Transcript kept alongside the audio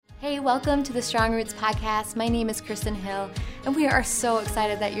Hey, welcome to the Strong Roots podcast. My name is Kristen Hill, and we are so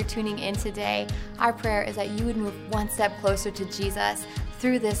excited that you're tuning in today. Our prayer is that you would move one step closer to Jesus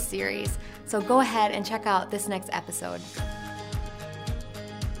through this series. So go ahead and check out this next episode.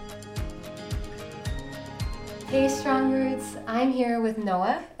 Hey, Strong Roots. I'm here with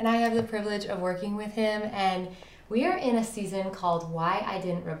Noah, and I have the privilege of working with him, and we are in a season called Why I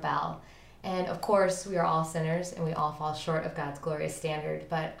Didn't Rebel. And of course, we are all sinners and we all fall short of God's glorious standard.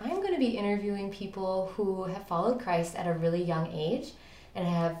 But I'm going to be interviewing people who have followed Christ at a really young age and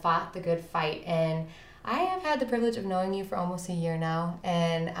have fought the good fight. And I have had the privilege of knowing you for almost a year now.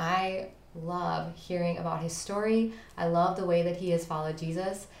 And I love hearing about his story. I love the way that he has followed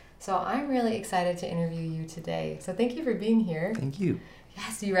Jesus. So I'm really excited to interview you today. So thank you for being here. Thank you.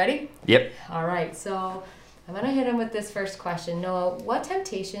 Yes, you ready? Yep. All right. So I'm going to hit him with this first question. Noah, what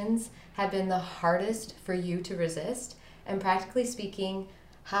temptations have been the hardest for you to resist? And practically speaking,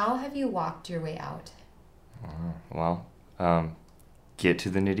 how have you walked your way out? Get to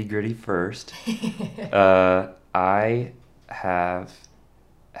the nitty-gritty first. I have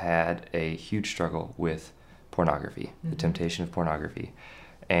had a huge struggle with pornography, the temptation of pornography.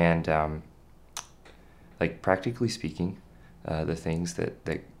 And practically speaking, the things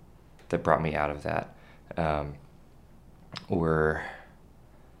that brought me out of that were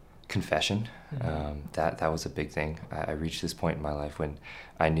confession. That was a big thing. I reached this point in my life when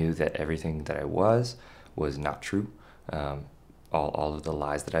I knew that everything that I was not true. All of the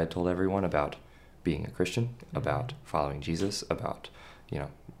lies that I had told everyone about being a Christian, about following Jesus, about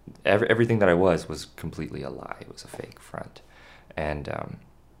everything that I was completely a lie. It was a fake front, and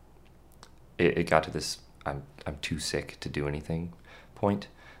it got to this I'm too sick to do anything point.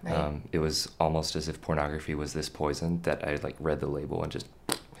 Right. It was almost as if pornography was this poison that I read the label and just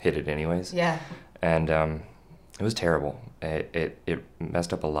hit it anyways. Yeah. And it was terrible. It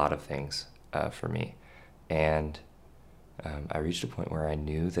messed up a lot of things for me. And I reached a point where I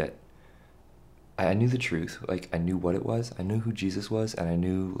knew that I knew the truth. I knew what it was. I knew who Jesus was, and I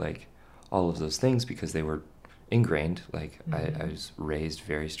knew all of those things because they were ingrained. I was raised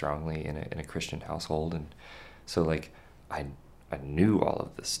very strongly in a Christian household, and so I knew all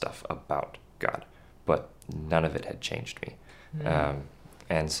of this stuff about God, but none of it had changed me.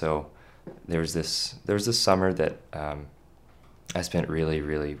 And so there was this summer that I spent really,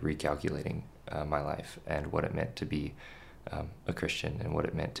 really recalculating my life and what it meant to be a Christian and what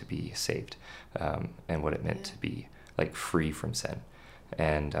it meant to be saved and what it meant to be free from sin.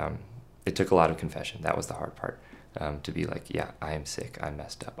 And it took a lot of confession. That was the hard part, to be I am sick, I'm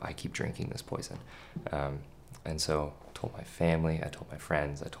messed up, I keep drinking this poison. And so I told my family, I told my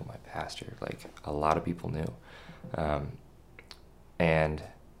friends, I told my pastor, a lot of people knew. And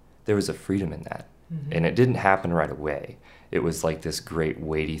there was a freedom in that. And it didn't happen right away. It was this great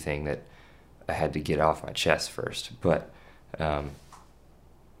weighty thing that I had to get off my chest first. But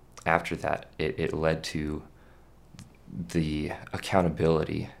after that, it led to the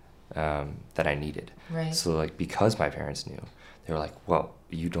accountability that I needed. Right. So because my parents knew, they were well,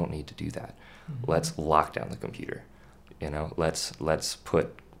 you don't need to do that. Let's lock down the computer. Let's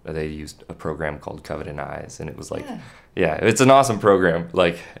put, they used a program called Covenant Eyes, and it was yeah, it's an awesome program.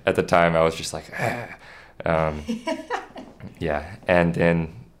 At the time I was just yeah. And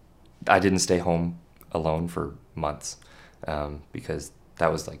then I didn't stay home alone for months, because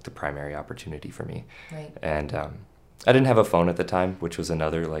that was the primary opportunity for me. Right. And I didn't have a phone at the time, which was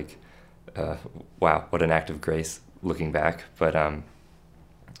another wow, what an act of grace looking back. But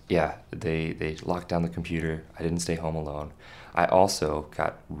yeah, they locked down the computer. I didn't stay home alone. I also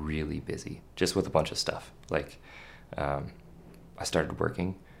got really busy just with a bunch of stuff. I started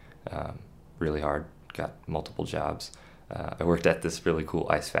working really hard, got multiple jobs. I worked at this really cool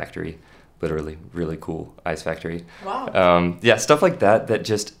ice factory, literally really cool ice factory. Wow. Yeah, stuff like that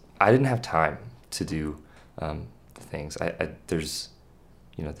just, I didn't have time to do things. There's,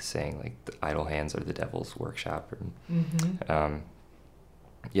 the saying, the idle hands are the devil's workshop.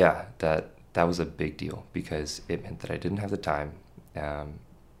 Yeah, that was a big deal because it meant that I didn't have the time, and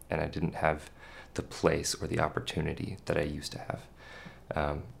I didn't have the place or the opportunity that I used to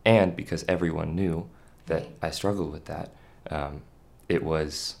have. And because everyone knew that I struggled with that, it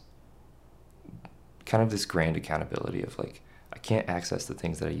was kind of this grand accountability of I can't access the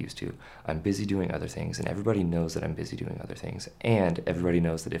things that I used to. I'm busy doing other things, and everybody knows that I'm busy doing other things. And everybody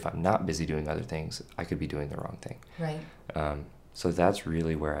knows that if I'm not busy doing other things, I could be doing the wrong thing. Right. So that's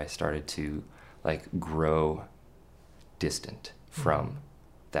really where I started to grow distant from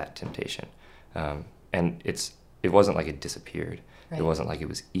that temptation. And it wasn't it disappeared. Right. It wasn't it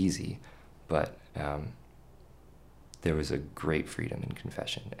was easy, but there was a great freedom in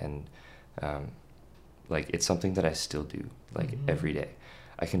confession, and like it's something that I still do, like every day.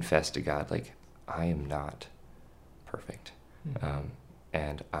 I confess to God, like, I am not perfect,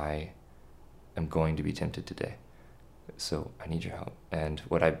 and I am going to be tempted today, so I need your help. And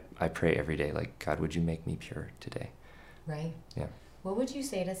what I pray every day, like, God, would you make me pure today? Right. Yeah. What would you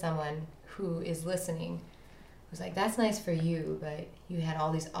say to someone who is listening, who's like, that's nice for you, but you had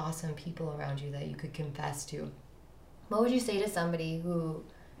all these awesome people around you that you could confess to? What would you say to somebody who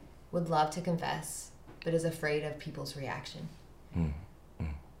would love to confess, but is afraid of people's reaction?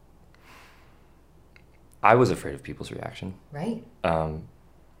 I was afraid of people's reaction. Right.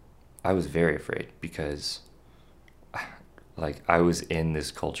 I was very afraid because, like, I was in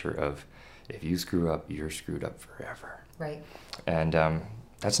this culture of, if you screw up, you're screwed up forever. Right. And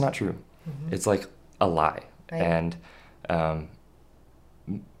that's not true. It's like a lie. Right. And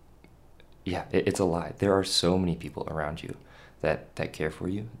yeah, it's a lie. There are so many people around you that care for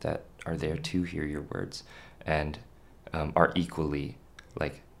you, that are there to hear your words, and are equally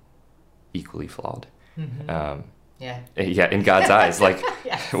flawed. Yeah. Yeah, in God's eyes, like,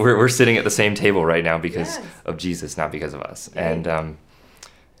 Yes. we're sitting at the same table right now because Yes. of Jesus, not because of us. Right. And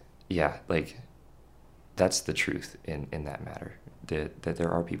yeah, like, that's the truth in that matter. That there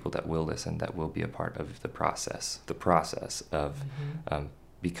are people that will listen, that will be a part of the process of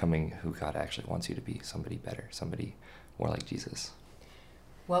becoming who God actually wants you to be, somebody better, somebody more like Jesus.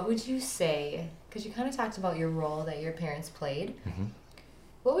 What would you say, because you kind of talked about your role that your parents played,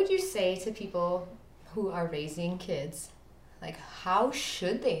 what would you say to people who are raising kids? Like, how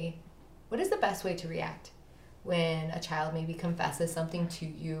should they, what is the best way to react when a child maybe confesses something to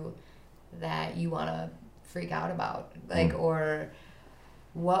you that you want to freak out about? Like, or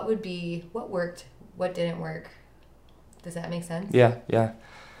what worked, what didn't work? Does that make sense? Yeah.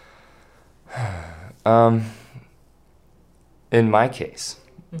 In my case,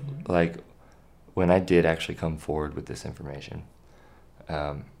 like, when I did actually come forward with this information,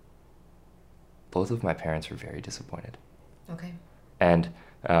 both of my parents were very disappointed. Okay. And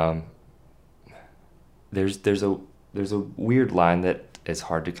there's a weird line that is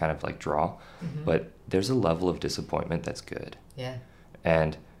hard to kind of like draw, but there's a level of disappointment that's good. Yeah.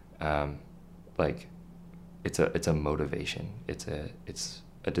 And like, it's a motivation. It's a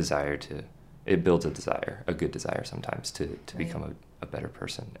desire to, it builds a desire, a good desire sometimes to become a better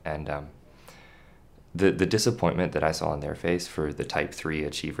person. And the disappointment that I saw on their face for the type 3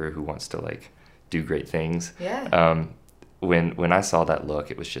 achiever who wants to like do great things. Yeah. When I saw that look,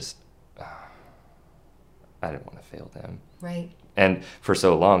 it was just, I didn't want to fail them. Right. And for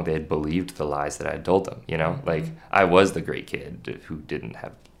so long, they had believed the lies that I had told them, you know? Like, I was the great kid who didn't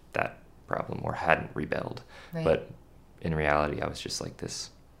have that problem or hadn't rebelled. Right. But in reality, I was just like this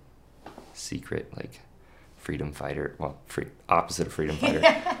secret, like, freedom fighter. Well, opposite of freedom fighter.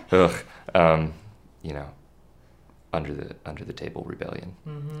 Ugh. You know, under the table rebellion.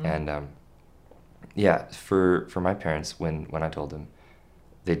 And yeah, for my parents, when I told them,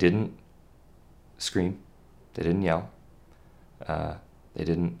 they didn't scream, they didn't yell, they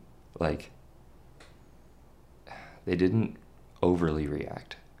didn't overly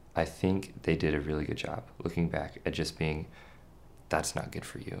react. I think they did a really good job looking back at just being, that's not good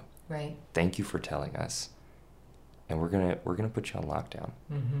for you. Right. Thank you for telling us, and we're gonna put you on lockdown,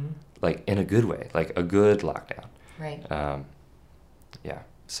 like, in a good way, like a good lockdown. Right. Yeah.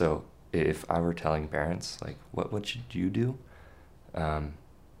 So if I were telling parents, like, what should you do?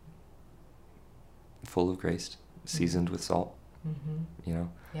 Full of grace, seasoned with salt. You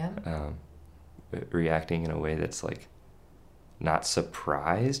know. Yeah. Reacting in a way that's like not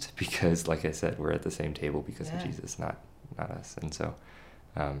surprised, because, like I said, we're at the same table because of Jesus, not us. And so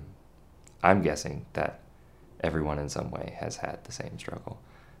I'm guessing that everyone in some way has had the same struggle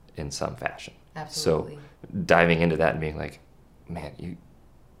in some fashion. Absolutely. So diving into that and being like, man,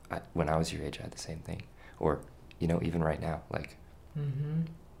 when I was your age, I had the same thing. Or, you know, even right now, like,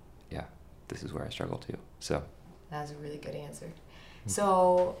 yeah, this is where I struggle too. So that was a really good answer.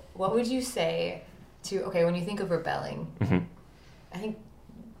 So what would you say to, okay, when you think of rebelling, I think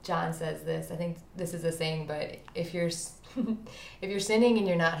John says this, I think this is a saying, but if you're sinning and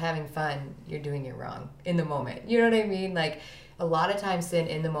you're not having fun, you're doing it wrong in the moment. You know what I mean? Like, a lot of times sin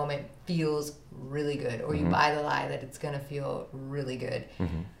in the moment feels really good, or you buy the lie that it's going to feel really good.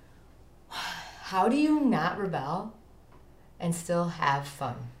 How do you not rebel and still have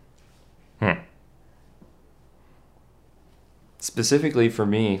fun? Specifically for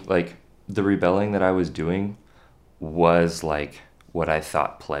me, like, the rebelling that I was doing was like what I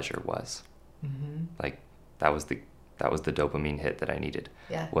thought pleasure was. Like, that was the dopamine hit that I needed.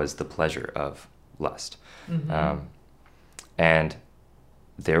 Yeah. Was the pleasure of lust. And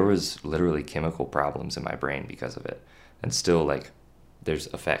there was literally chemical problems in my brain because of it. And still, like, there's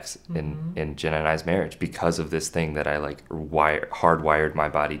effects in Jenna and I's marriage because of this thing that I, like, hardwired my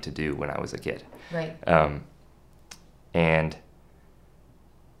body to do when I was a kid. Right. And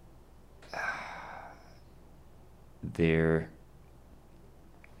there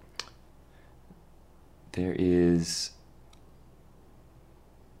is,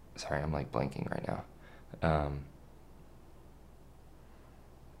 sorry, I'm like blanking right now.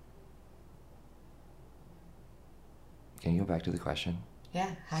 Can you go back to the question?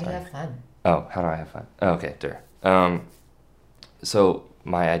 Yeah. How do you have fun? Oh, how do I have fun? Oh, okay, there. So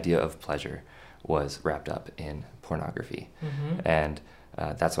my idea of pleasure was wrapped up in pornography, and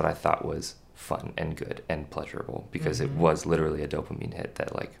that's what I thought was fun and good and pleasurable because it was literally a dopamine hit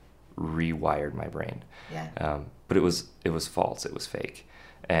that, like, rewired my brain. Yeah. But it was false. It was fake,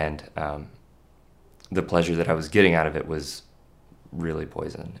 and the pleasure that I was getting out of it was really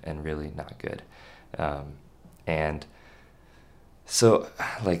poison and really not good. And so,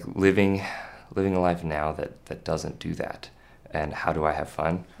 like, living a life now that doesn't do that. And how do I have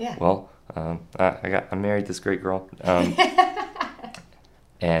fun? Yeah. Well, I married this great girl,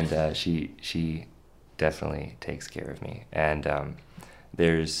 and she definitely takes care of me. And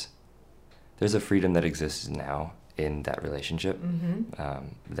there's a freedom that exists now in that relationship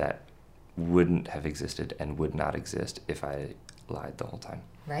that wouldn't have existed and would not exist if I lied the whole time.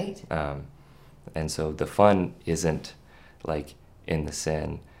 Right. And so the fun isn't, like, in the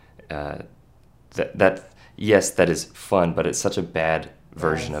sin. That yes, that is fun, but it's such a bad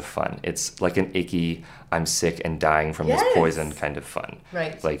version of fun. It's like an icky, I'm sick and dying from this poison kind of fun.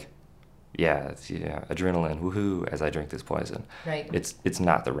 Right. Like, adrenaline, woohoo, as I drink this poison. Right. It's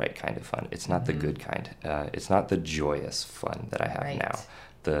not the right kind of fun. It's not the good kind. It's not the joyous fun that I have now.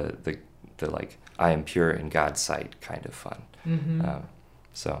 The like, I am pure in God's sight kind of fun.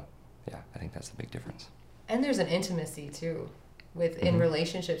 So, yeah, I think that's the big difference. And there's an intimacy too, in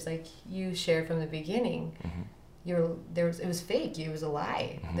relationships, like you shared from the beginning. It was fake. It was a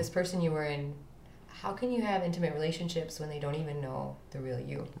lie. This person you were in. How can you have intimate relationships when they don't even know the real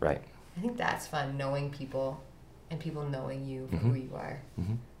you? Right. I think that's fun, knowing people and people knowing you for who you are.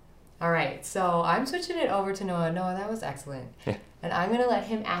 All right, so I'm switching it over to Noah. Noah, that was excellent. Yeah. And I'm going to let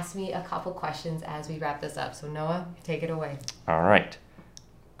him ask me a couple questions as we wrap this up. So Noah, take it away. All right.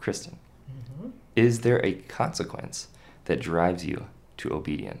 Kristen, is there a consequence that drives you to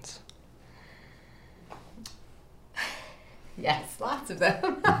obedience? Yes, lots of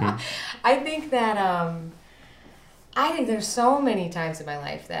them. I think there's so many times in my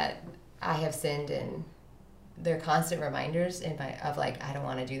life that I have sinned, and they're constant reminders of like, I don't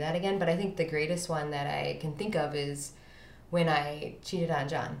want to do that again. But I think the greatest one that I can think of is when I cheated on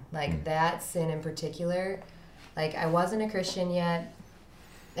John. Like, that sin in particular, like, I wasn't a Christian yet.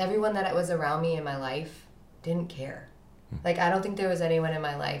 Everyone that was around me in my life didn't care. Like, I don't think there was anyone in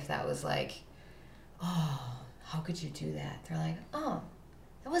my life that was like, oh, how could you do that? They're like, oh,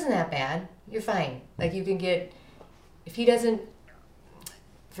 that wasn't that bad. You're fine. Like, you can get, if he doesn't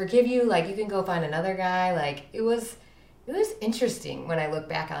forgive you, like, you can go find another guy. Like, it was interesting when I look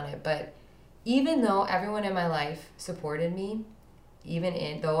back on it. But even though everyone in my life supported me,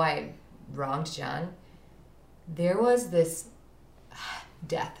 though I wronged John, there was this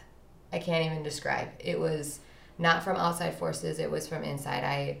death I can't even describe. It was not from outside forces. It was from inside.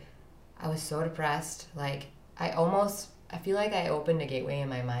 I was so depressed. Like, I feel like I opened a gateway in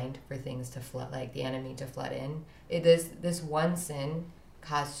my mind for things to flood, like the enemy to flood in. This one sin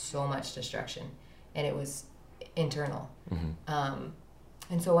caused so much destruction, and it was internal.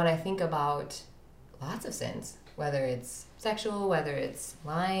 And so when I think about lots of sins, whether it's sexual, whether it's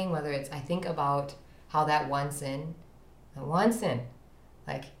lying, I think about how that one sin,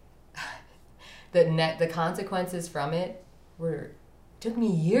 like, the consequences from it took me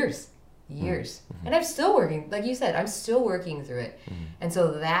years. And I'm still working, like you said, I'm still working through it. And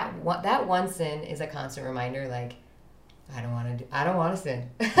so that one sin is a constant reminder, like, I don't want to sin.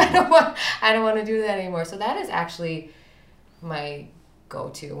 I don't want to do that anymore. So that is actually my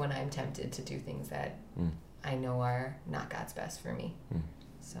go-to when I'm tempted to do things that I know are not God's best for me.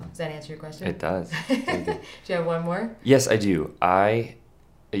 So does that answer your question? It does. Do you have one more? Yes, I do.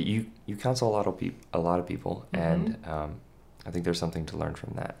 You counsel a lot of people, and I think there's something to learn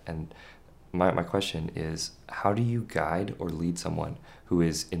from that. And my question is, how do you guide or lead someone who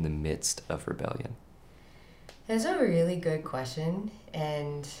is in the midst of rebellion? That's a really good question,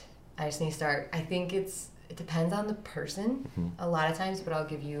 and I just need to start. I think it depends on the person a lot of times, but I'll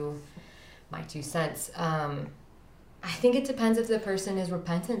give you my 2 cents. I think it depends if the person is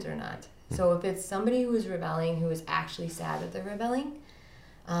repentant or not. So if it's somebody who is rebelling, who is actually sad that they're rebelling,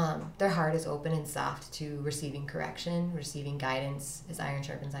 their heart is open and soft to receiving correction, receiving guidance, as iron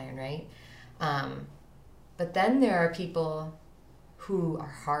sharpens iron, right? But then there are people who are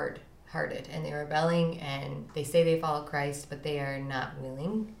hard-hearted and they're rebelling and they say they follow Christ, but they are not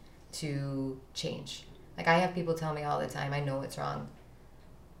willing to change. Like I have people tell me all the time, I know it's wrong,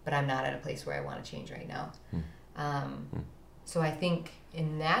 but I'm not at a place where I want to change right now. So I think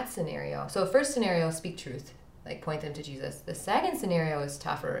in that scenario, so first scenario, speak truth, like point them to Jesus. The second scenario is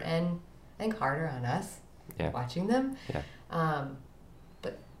tougher and I think harder on us watching them.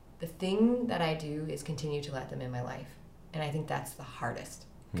 But the thing that I do is continue to let them in my life. And I think that's the hardest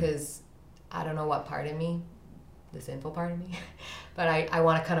because I don't know what part of me, the sinful part of me, but I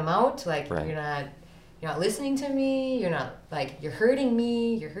want to cut them out. Like you're not listening to me. You're not like, you're hurting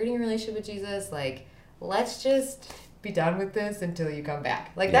me. You're hurting your relationship with Jesus. Like, let's just be done with this until you come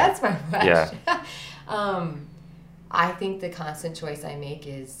back. Like that's my flesh. I think the constant choice I make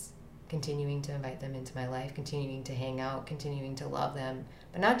is continuing to invite them into my life, continuing to hang out, continuing to love them,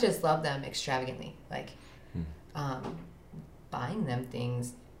 but not just love them extravagantly, like buying them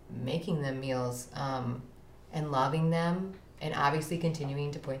things, making them meals, and loving them, and obviously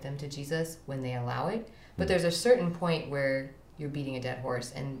continuing to point them to Jesus when they allow it. But there's a certain point where you're beating a dead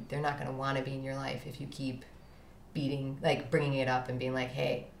horse and they're not going to want to be in your life if you keep bringing it up and being like,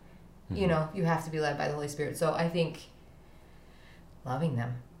 hey, you know, you have to be led by the Holy Spirit. So I think loving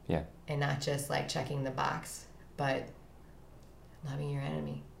them and not just like checking the box, but loving your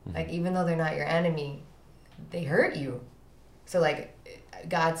enemy. Like, even though they're not your enemy, they hurt you. So like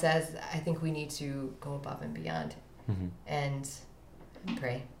God says, I think we need to go above and beyond and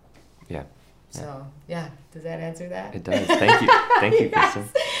pray. So, does that answer that? It does. Thank you. Thank you,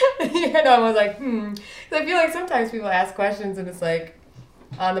 Kristen. And I was like, 'Cause I feel like sometimes people ask questions and it's like,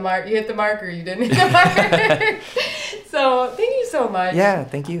 on the mark, you hit the mark or you didn't hit the mark. So, thank you so much. Yeah,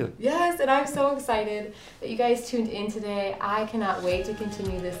 thank you. Yes, and I'm so excited that you guys tuned in today. I cannot wait to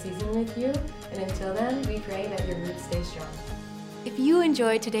continue this season with you. And until then, we pray that your roots stay strong. If you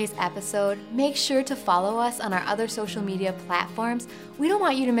enjoyed today's episode, make sure to follow us on our other social media platforms. We don't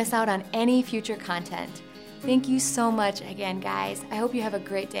want you to miss out on any future content. Thank you so much again, guys. I hope you have a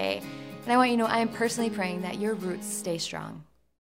great day. And I want you to know I am personally praying that your roots stay strong.